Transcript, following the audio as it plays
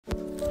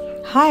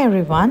Hi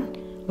everyone,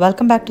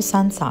 welcome back to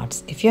Sun's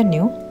Arts. If you're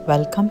new,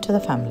 welcome to the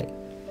family.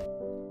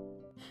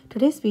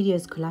 Today's video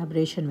is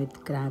collaboration with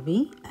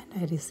Grabie,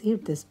 and I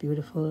received this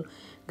beautiful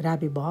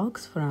Grabie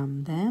box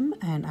from them,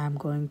 and I'm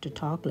going to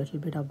talk a little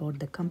bit about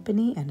the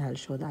company and I'll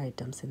show the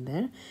items in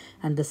there.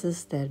 And this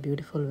is their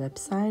beautiful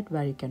website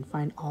where you can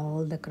find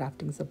all the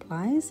crafting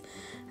supplies,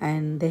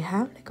 and they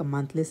have like a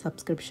monthly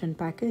subscription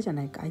package, and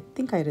I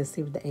think I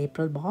received the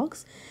April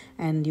box,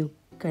 and you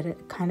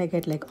kind of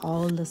get like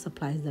all the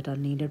supplies that are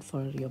needed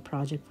for your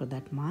project for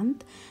that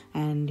month.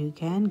 And you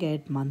can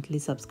get monthly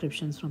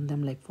subscriptions from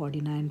them like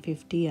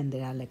 $49.50, and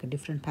there are like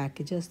different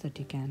packages that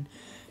you can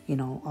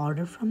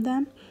order from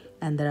them.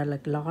 And there are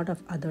like a lot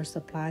of other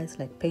supplies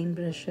like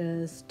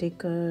paintbrushes,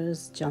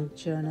 stickers, junk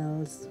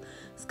journals,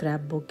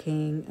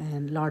 scrapbooking,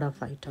 and a lot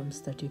of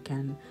items that you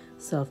can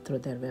surf through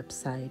their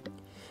website.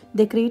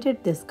 They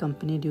created this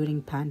company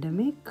during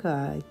pandemic.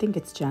 I think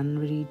it's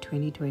January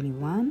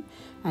 2021,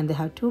 and they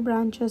have two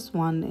branches,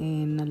 one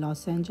in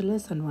Los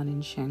Angeles and one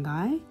in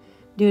Shanghai.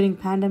 During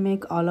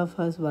pandemic, all of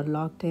us were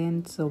locked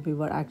in, so we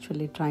were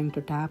actually trying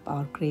to tap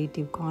our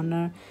creative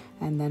corner,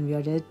 and then we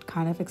are just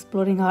kind of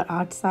exploring our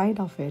art side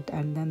of it.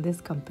 And then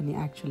this company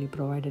actually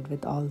provided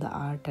with all the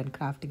art and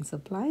crafting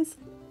supplies.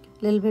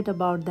 A little bit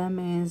about them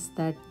is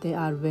that they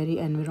are very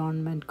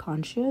environment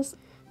conscious,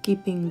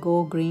 keeping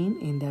go green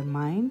in their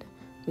mind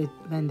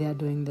when they are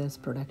doing this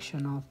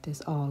production of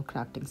this all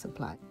crafting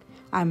supply.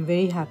 I'm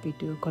very happy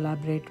to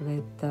collaborate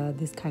with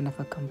this kind of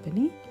a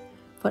company.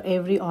 For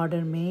every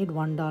order made,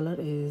 $1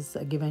 is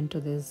given to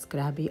this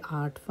Grabie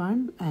Art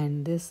Fund,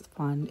 and this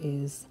fund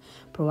is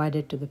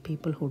provided to the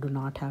people who do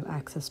not have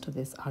access to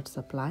this art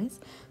supplies.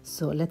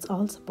 So let's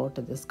all support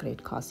this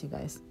great cause, you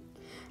guys.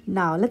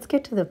 Now let's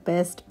get to the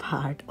best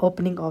part,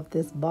 opening of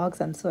this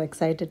box. I'm so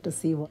excited to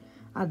see what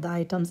are the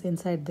items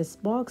inside this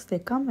box. They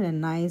come in a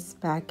nice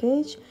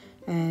package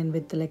and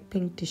with like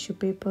pink tissue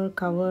paper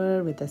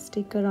cover with a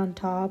sticker on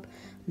top.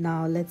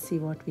 Now let's see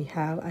what we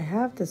have. I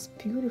have this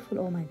beautiful,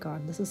 oh my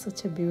god, this is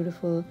such a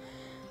beautiful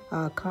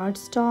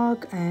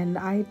cardstock, and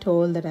I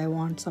told that I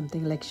want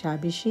something like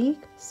Shabby Chic,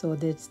 so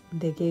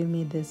they gave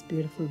me this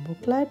beautiful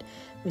booklet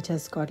which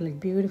has got like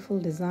beautiful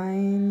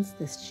designs,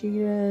 this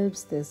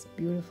cherubs, this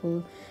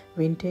beautiful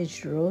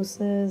vintage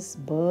roses,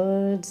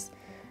 birds,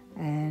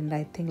 and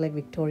I think like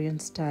Victorian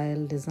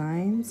style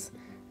designs.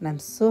 And I'm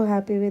so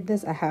happy with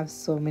this. I have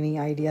so many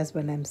ideas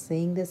when I'm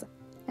seeing this,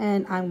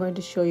 and I'm going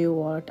to show you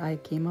what I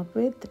came up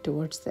with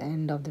towards the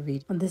end of the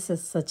video. This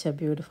is such a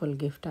beautiful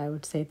gift, I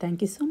would say.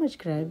 Thank you so much,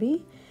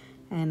 Grabie,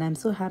 and I'm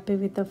so happy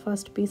with the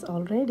first piece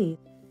already.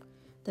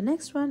 The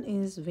next one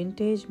is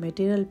vintage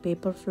material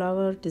paper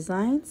flower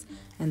designs,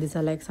 and these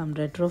are like some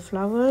retro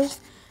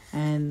flowers,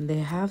 and they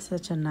have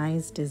such a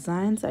nice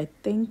designs. I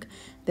think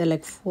they're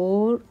like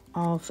 4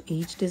 of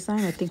each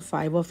design. I think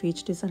 5 of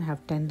each design,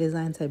 have 10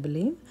 designs, I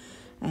believe,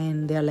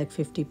 and they are like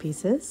 50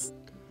 pieces,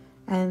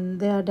 and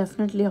they are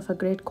definitely of a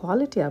great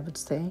quality, I would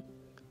say.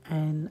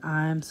 And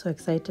I'm so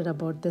excited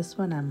about this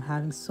one. I'm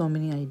having so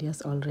many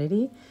ideas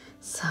already.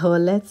 So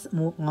let's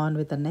move on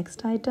with the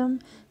next item.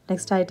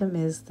 Next item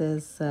is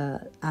this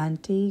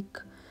antique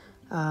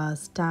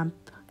stamp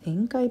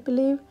ink, I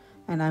believe,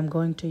 and I'm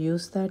going to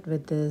use that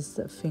with this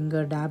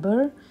finger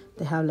dabber.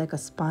 They have like a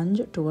sponge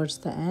towards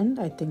the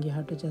end. I think you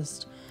have to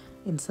just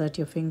insert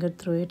your finger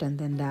through it and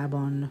then dab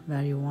on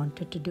where you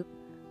want it to do.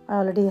 I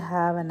already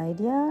have an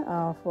idea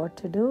of what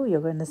to do.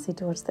 You're going to see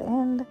towards the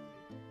end.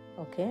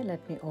 Okay,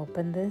 let me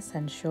open this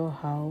and show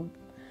how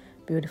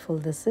beautiful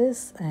this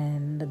is.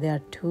 And there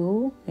are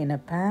 2 in a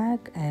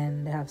pack,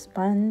 and they have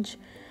sponge,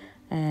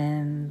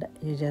 and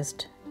you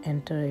just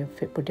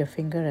put your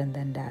finger and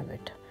then dab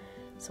it.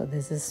 So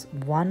this is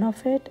one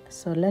of it.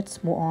 So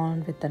let's move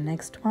on with the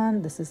next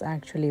one. This is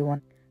actually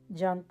one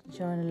junk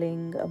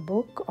journaling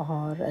book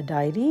or a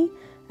diary,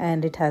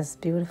 and it has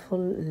beautiful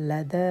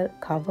leather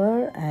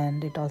cover,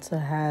 and it also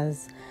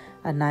has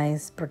a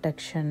nice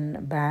protection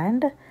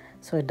band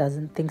so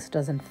things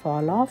doesn't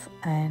fall off.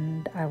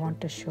 And I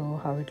want to show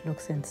how it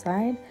looks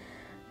inside,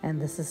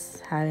 and this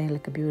is having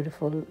like a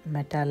beautiful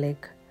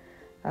metallic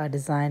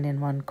design in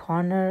one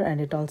corner,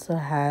 and it also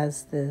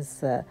has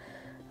this a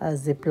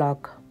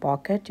Ziploc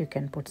pocket. You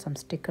can put some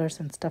stickers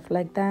and stuff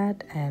like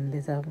that, and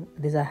these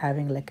are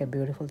having like a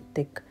beautiful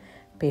thick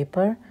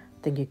paper.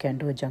 I think you can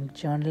do junk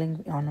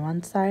journaling on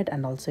one side,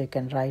 and also you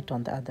can write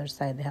on the other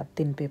side. They have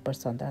thin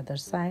papers on the other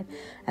side,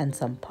 and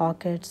some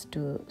pockets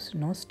to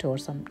store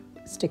some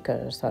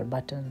stickers or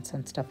buttons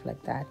and stuff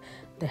like that.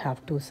 They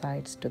have 2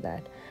 sides to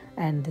that,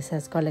 and this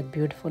has got like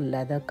beautiful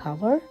leather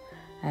cover.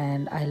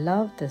 And I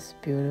love this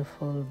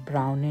beautiful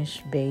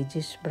brownish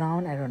beigeish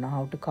brown. I don't know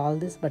how to call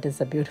this, but it's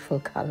a beautiful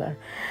color.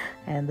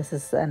 And this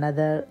is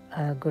another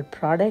good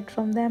product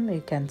from them.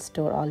 You can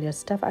store all your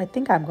stuff. I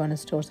think I'm going to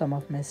store some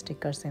of my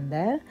stickers in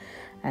there,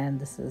 and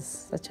this is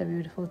such a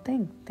beautiful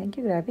thing. Thank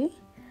you, Grabie.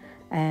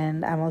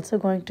 And I'm also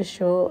going to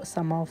show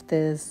some of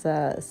these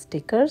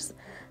stickers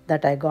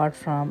that I got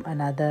from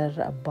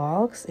another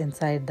box.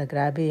 Inside the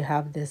Grabie you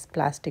have this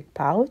plastic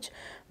pouch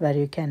where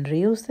you can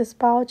reuse this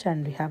pouch,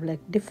 and we have like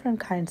different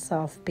kinds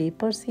of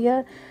papers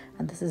here,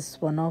 and this is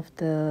one of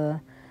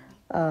the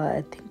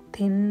I think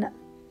thin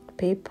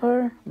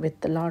paper with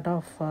a lot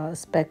of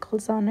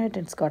speckles on it.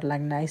 It's got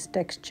like nice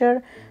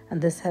texture,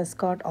 and this has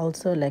got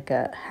also like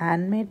a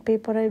handmade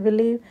paper, I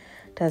believe.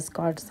 It has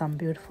got some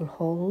beautiful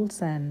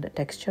holes and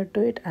texture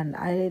to it, and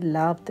I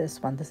love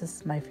this one. This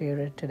is my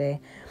favorite today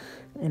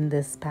in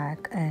this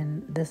pack.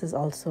 And this is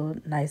also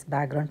nice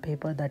background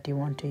paper that you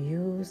want to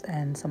use,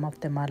 and some of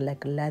them are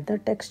like leather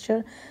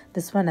texture.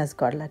 This one has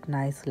got like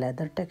nice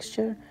leather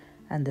texture,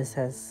 and this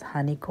has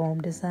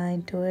honeycomb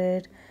design to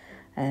it,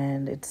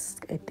 and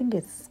I think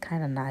it's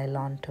kind of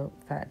nylon to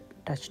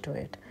touch to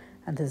it.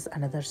 And this is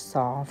another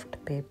soft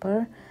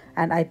paper,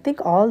 and I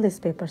think all these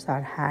papers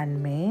are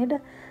handmade,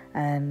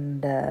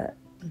 and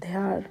they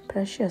are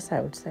precious,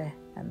 I would say.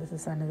 And this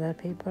is another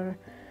paper.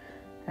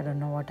 I don't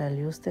know what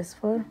I'll use this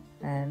for.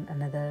 And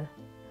another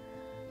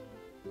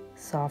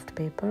soft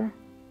paper,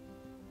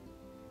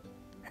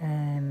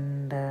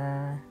 and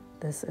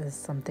this is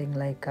something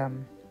like I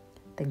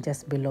think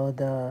just below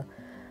the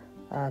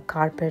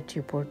carpet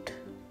you put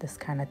this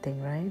kind of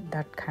thing, right?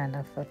 That kind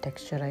of a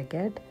texture I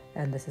get.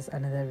 And this is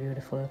another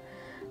beautiful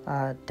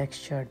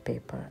textured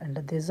paper, and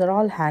these are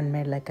all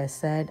handmade, like I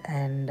said,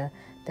 and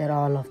they're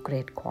all of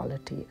great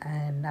quality.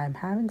 And I'm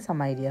having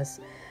some ideas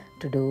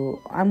to do.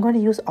 I'm going to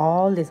use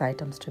all these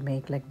items to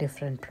make like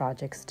different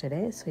projects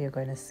today, so you're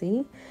going to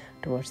see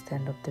towards the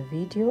end of the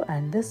video.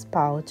 And this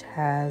pouch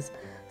has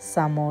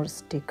some more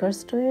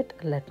stickers to it.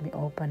 Let me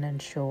open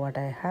and show what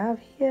I have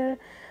here.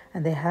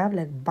 And they have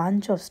like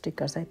bunch of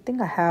stickers. I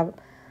think I have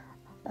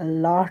a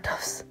lot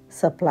of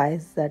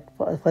supplies that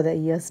for the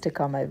years to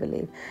come, I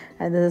believe.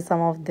 And this is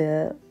some of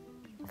the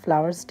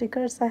flower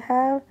stickers I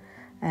have,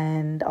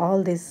 and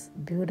all this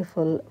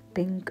beautiful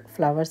pink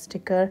flower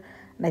sticker.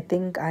 And I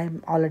think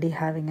I'm already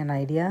having an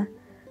idea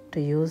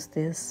to use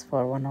this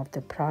for one of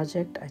the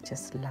project. I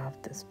just love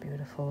this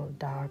beautiful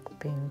dark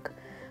pink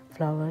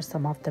flowers.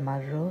 Some of them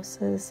are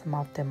roses, some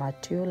of them are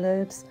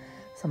tulips,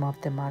 some of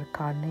them are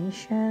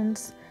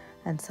carnations,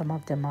 and some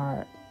of them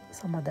are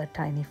some other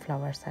tiny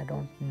flowers. I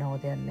don't know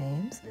their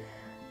names,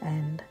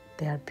 and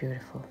they are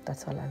beautiful.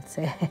 That's all I'll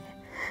say.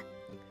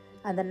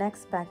 And the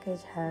next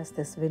package has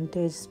this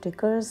vintage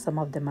stickers. Some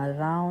of them are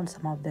round,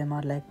 some of them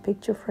are like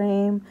picture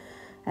frame,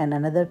 and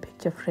another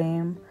picture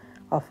frame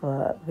of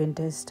a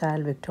vintage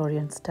style,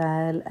 Victorian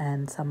style,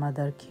 and some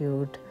other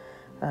cute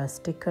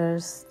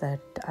stickers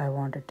that I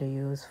wanted to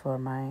use for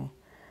my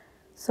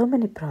so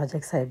many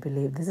projects, I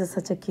believe. This is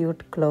such a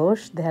cute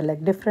cloche. They are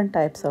like different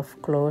types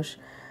of cloche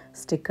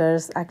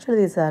stickers.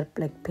 Actually, these are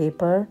like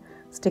paper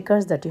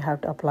stickers that you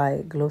have to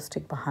apply glue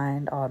stick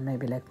behind, or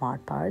maybe like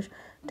Mod Podge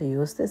to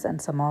use this.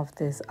 And some of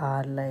these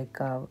are like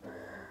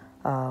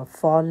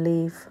fall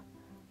leaf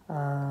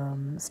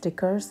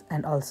stickers,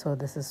 and also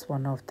this is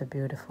one of the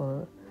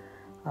beautiful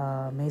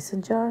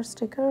mason jar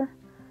sticker.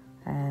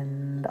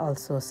 And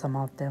also some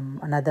of them,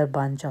 another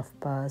bunch of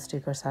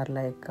stickers are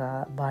like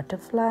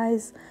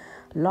butterflies,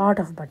 lot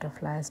of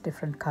butterflies,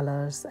 different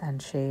colors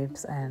and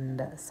shapes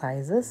and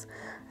sizes.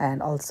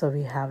 And also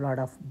we have a lot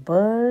of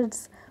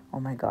birds.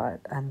 Oh my god,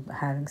 I'm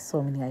having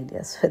so many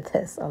ideas with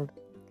this.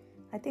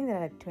 I think there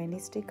are like 20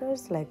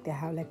 stickers, like they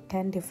have like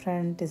 10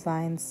 different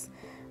designs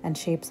and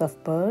shapes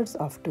of birds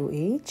of 2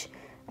 each.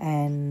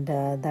 And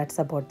that's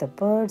about the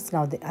birds.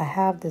 Now I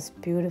have this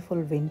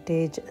beautiful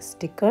vintage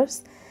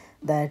stickers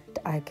that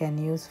I can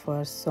use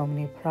for so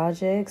many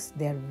projects.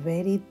 They are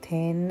very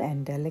thin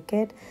and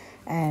delicate,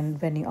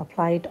 and when you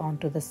apply it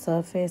onto the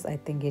surface, I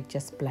think it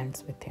just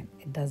blends with it.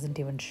 It doesn't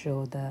even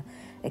show the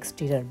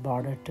exterior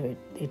border to it.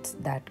 It's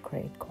that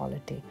great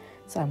quality.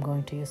 So I'm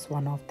going to use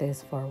one of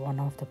this for one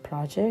of the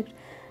project.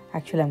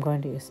 Actually, I'm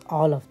going to use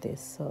all of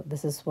this. So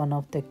this is one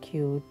of the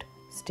cute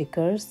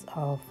stickers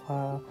of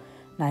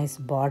nice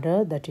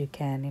border that you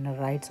can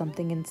write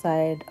something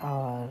inside,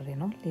 or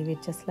leave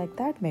it just like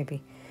that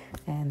maybe.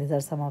 And these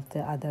are some of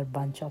the other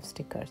bunch of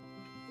stickers.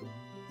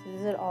 So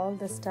these are all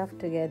the stuff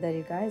together,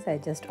 you guys. I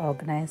just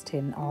organized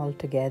in all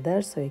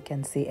together so you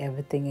can see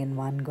everything in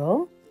one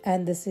go.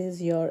 And this is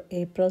your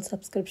April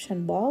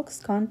subscription box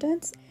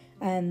contents.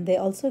 And they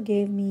also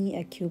gave me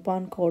a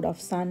coupon code of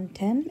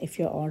SUN10. If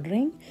you're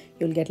ordering,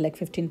 you'll get like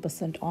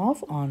 15%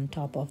 off on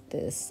top of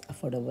this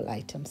affordable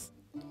items.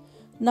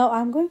 Now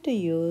I'm going to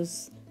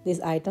use these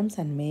items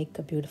and make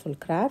a beautiful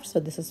craft. So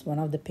this is one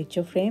of the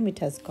picture frame. It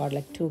has got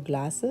like 2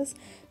 glasses,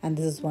 and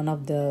this is one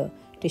of the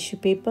tissue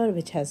paper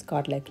which has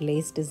got like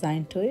lace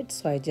design to it.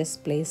 So I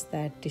just placed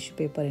that tissue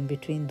paper in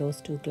between those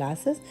 2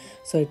 glasses,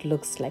 so it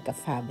looks like a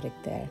fabric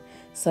there.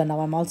 So now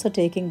I'm also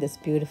taking this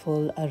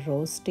beautiful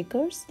rose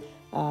stickers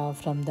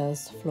from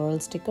those floral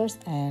stickers,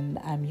 and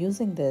I'm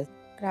using this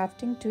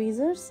crafting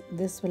tweezers.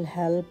 This will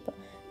help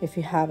if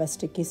you have a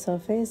sticky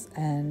surface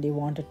and you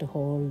want it to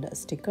hold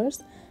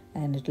stickers,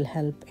 and it will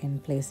help in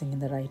placing in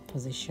the right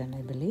position,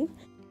 I believe.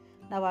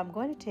 Now I'm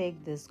going to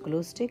take this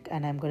glue stick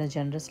and I'm going to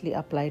generously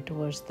apply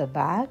towards the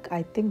back.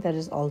 I think there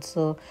is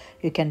also,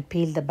 you can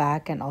peel the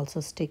back and also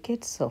stick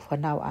it. So for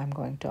now I'm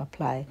going to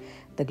apply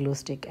the glue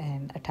stick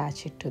and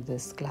attach it to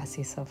this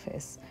glassy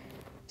surface,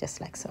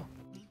 just like so.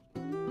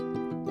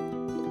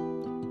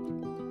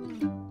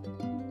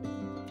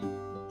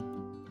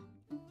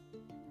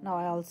 Now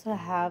I also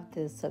have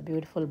this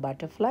beautiful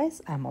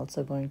butterflies. I'm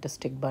also going to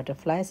stick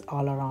butterflies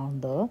all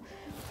around the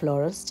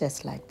florals,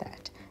 just like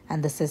that.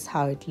 And this is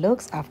how it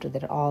looks after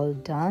they're all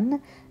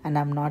done, and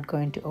I'm not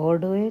going to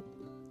overdo it,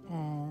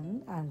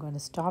 and I'm going to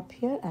stop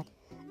here. And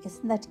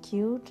isn't that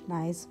cute?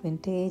 Nice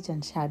vintage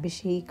and shabby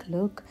chic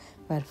look,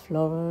 where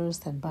flowers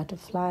and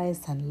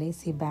butterflies and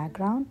lacy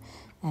background.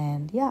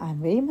 And yeah,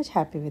 I'm very much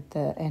happy with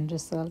the end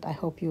result. I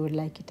hope you would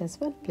like it as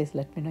well. Please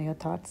let me know your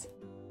thoughts.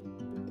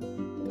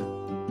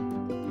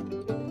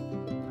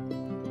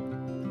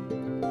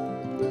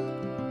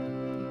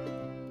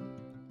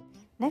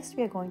 Next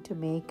we are going to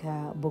make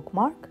a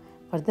bookmark.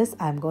 For this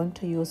I'm going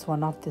to use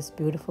one of this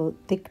beautiful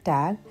thick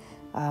tag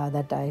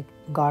that I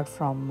got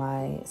from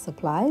my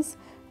supplies,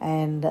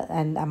 and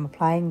I'm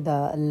applying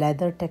the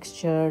leather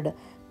textured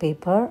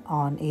paper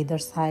on either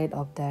side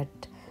of that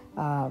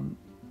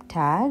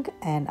tag,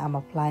 and I'm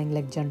applying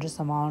like generous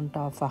amount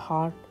of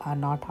a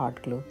not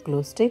hot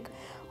glue stick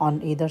on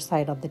either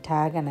side of the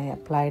tag, and I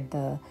applied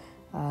the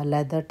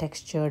leather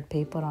textured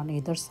paper on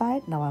either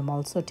side. Now I'm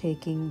also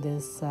taking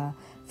this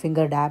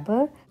finger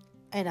dabber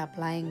and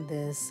applying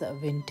this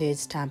vintage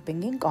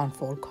stamping ink on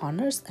 4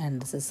 corners,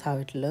 and this is how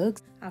it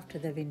looks after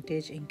the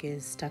vintage ink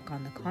is stuck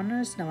on the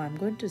corners. Now I'm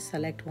going to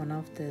select one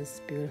of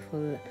this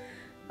beautiful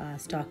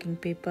stocking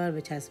paper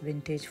which has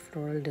vintage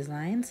floral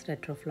designs,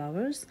 retro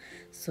flowers.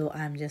 So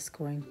I'm just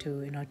going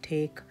to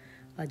take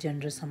a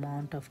generous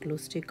amount of glue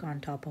stick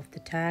on top of the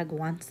tag.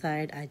 One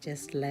side I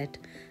just let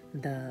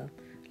the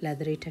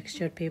leathery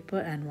textured paper,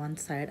 and one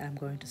side I'm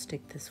going to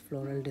stick this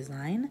floral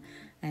design.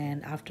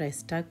 And after I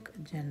stuck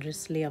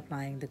generously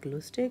applying the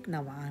glue stick,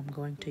 now I'm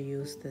going to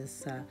use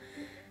this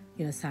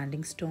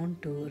sanding stone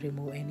to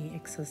remove any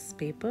excess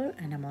paper,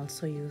 and I'm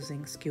also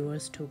using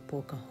skewers to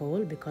poke a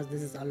hole because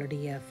this is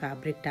already a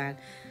fabric tag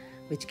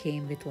which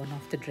came with one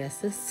of the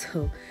dresses,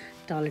 so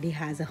it already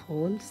has a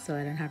hole, so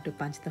I don't have to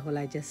punch the hole.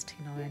 I just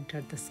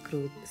entered the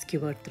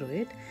skewer through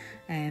it.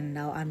 And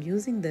now I'm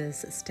using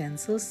this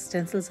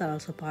stencils are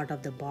also part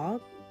of the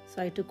box,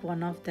 so I took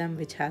one of them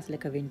which has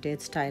like a vintage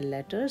style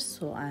letters,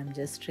 so I'm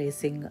just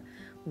tracing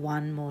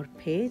one more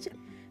page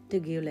to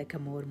give like a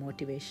more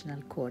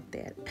motivational quote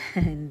there.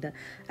 And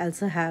I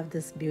also have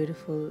this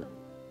beautiful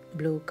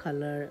blue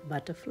color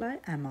butterfly.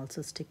 I'm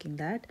also sticking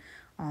that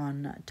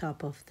on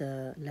top of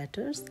the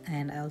letters,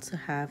 and I also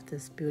have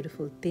this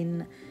beautiful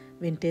thin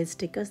vintage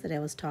stickers that I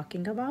was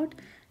talking about,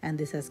 and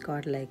this has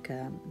got like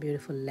a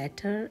beautiful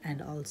letter,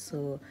 and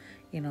also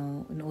in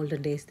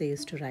olden days they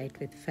used to write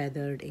with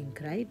feathered ink,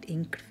 right?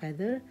 Inked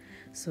feather,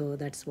 so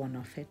that's one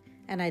of it.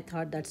 And I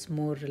thought that's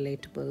more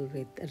relatable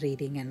with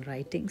reading and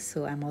writing,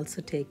 so I'm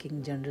also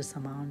taking generous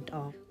amount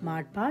of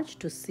Mod Podge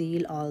to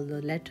seal all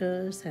the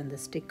letters and the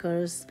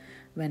stickers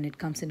when it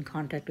comes in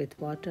contact with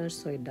water,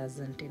 so it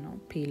doesn't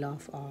peel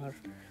off or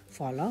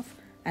fall off.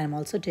 And I'm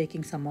also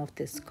taking some of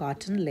this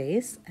cotton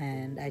lace,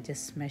 and I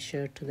just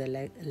measure to the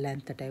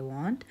length that I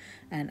want,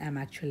 and I'm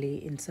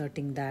actually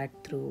inserting that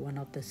through one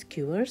of the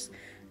skewers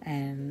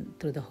and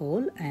through the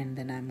hole, and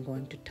then I'm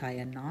going to tie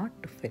a knot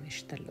to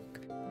finish the look.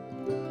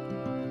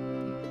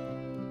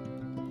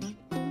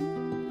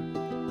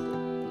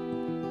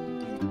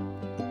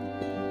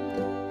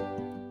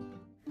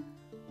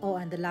 Oh,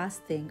 and the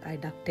last thing, I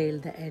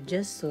ducktail the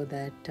edges so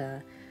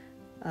that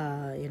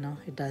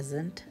it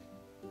doesn't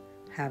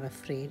have a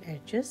frayed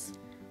edges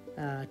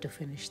to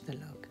finish the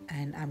look.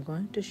 And I'm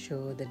going to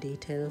show the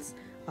details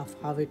of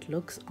how it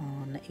looks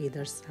on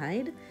either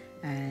side,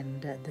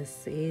 and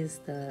this is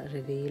the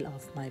reveal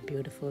of my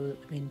beautiful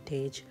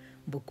vintage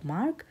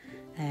bookmark,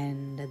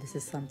 and this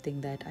is something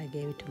that I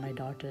gave it to my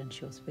daughter, and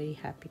she was very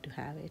happy to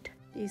have it.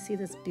 You see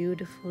this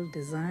beautiful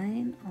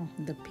design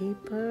of the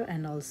paper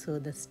and also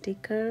the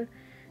sticker,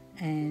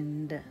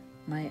 and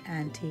my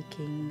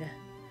antiquing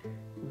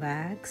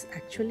wax.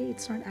 Actually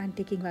it's not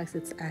antiquing wax,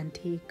 it's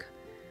antique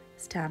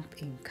stamp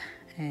ink.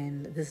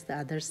 And this is the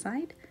other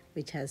side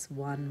which has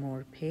one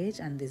more page,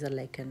 and these are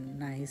like a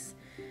nice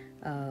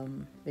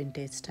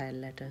vintage style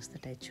letters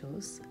that I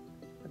chose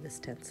for the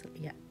stencil.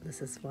 Yeah,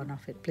 this is one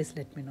of it. Please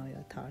let me know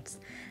your thoughts.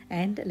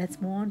 And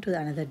let's move on to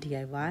another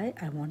DIY.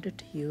 I wanted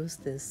to use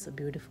this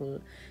beautiful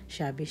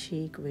shabby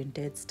chic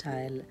vintage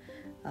style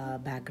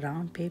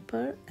background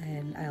paper,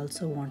 and I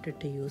also wanted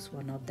to use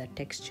one of the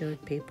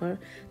textured paper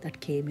that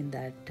came in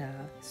that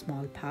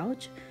small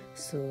pouch.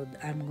 So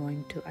I'm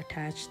going to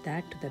attach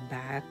that to the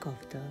back of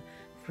the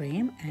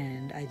frame,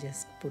 and I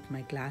just put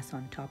my glass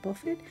on top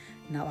of it.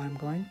 Now I'm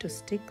going to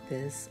stick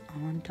this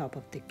on top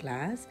of the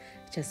glass.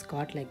 It just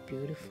got like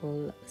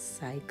beautiful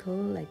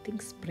cycle, I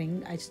think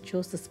spring. I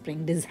chose the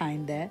spring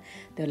design there.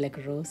 There were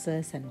like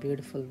roses and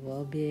beautiful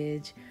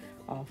verbiage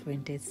of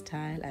vintage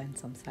style and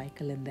some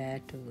cycle in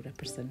there to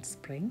represent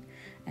spring.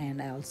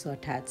 And I also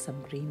attached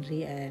some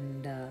greenery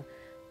and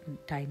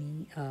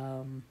tiny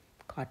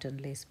cotton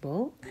lace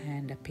bow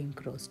and a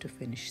pink rose to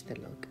finish the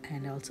look.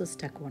 And I also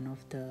stuck one of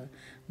the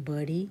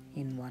birdie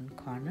in one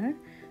corner.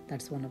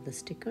 That's one of the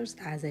stickers.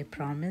 As I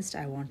promised,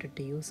 I wanted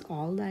to use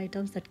all the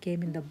items that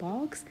came in the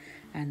box,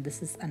 and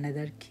this is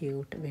another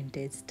cute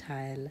vintage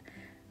style,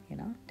 you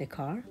know,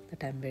 decor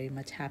that I'm very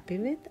much happy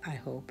with. I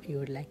hope you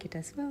would like it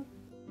as well.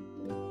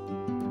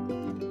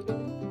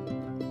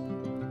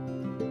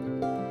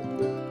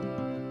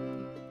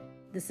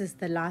 This is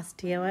the last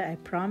DIY I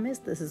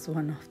promised. This is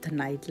one of the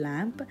night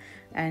lamp,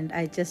 and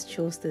I just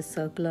chose this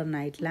circular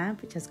night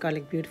lamp which has got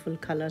like beautiful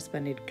colors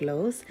when it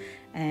glows.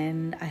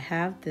 And I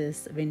have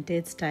this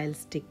vintage style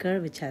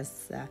sticker which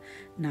has a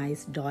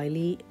nice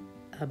doily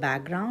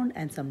background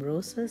and some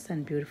roses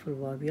and beautiful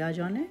verbiage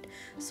on it.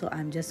 So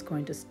I'm just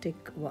going to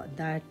stick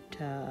that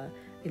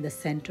in the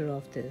center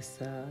of this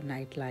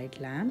night light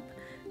lamp.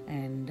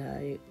 And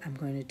I'm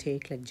going to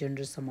take like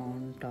generous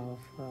amount of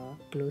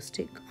glue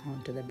stick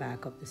onto the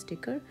back of the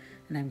sticker,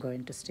 and I'm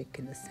going to stick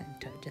in the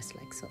center just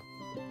like so.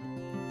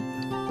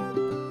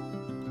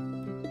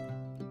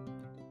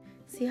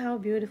 See how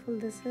beautiful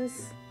this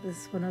is?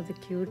 This is one of the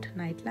cute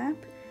night lamp,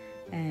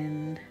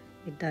 and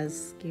it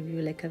does give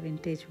you like a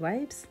vintage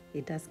vibes.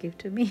 It does give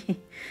to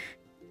me.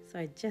 So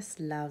I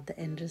just love the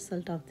end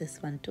result of this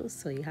one too,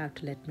 so you have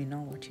to let me know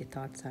what your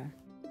thoughts are.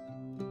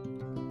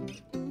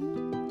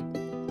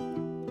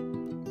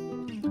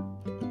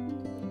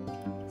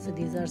 So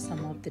these are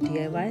some of the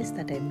DIYs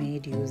that I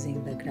made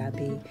using the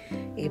Grabie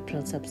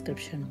April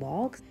subscription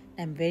box.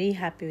 I'm very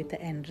happy with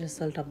the end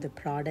result of the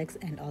products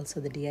and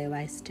also the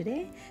DIYs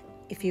today.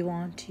 If you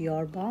want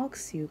your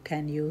box, you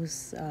can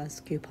use a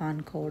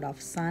coupon code of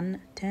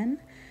SUN10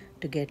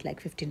 to get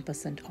like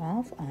 15%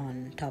 off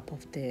on top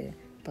of the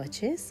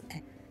purchase.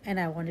 And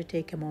I want to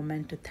take a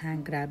moment to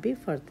thank Grabie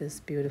for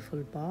this beautiful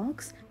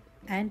box,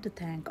 and to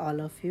thank all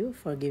of you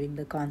for giving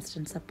the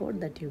constant support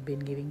that you've been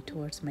giving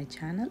towards my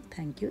channel.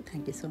 Thank you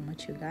so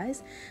much, you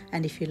guys.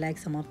 And if you like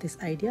some of these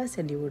ideas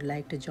and you would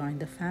like to join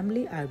the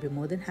family, I'll be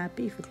more than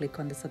happy if you click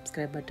on the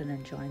subscribe button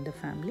and join the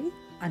family.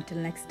 Until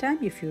next time,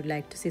 if you'd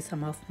like to see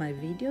some of my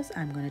videos,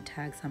 I'm going to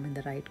tag some in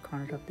the right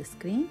corner of the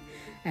screen.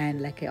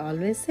 And like I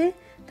always say,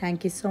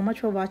 thank you so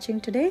much for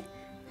watching today,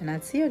 and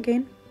I'll see you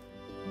again.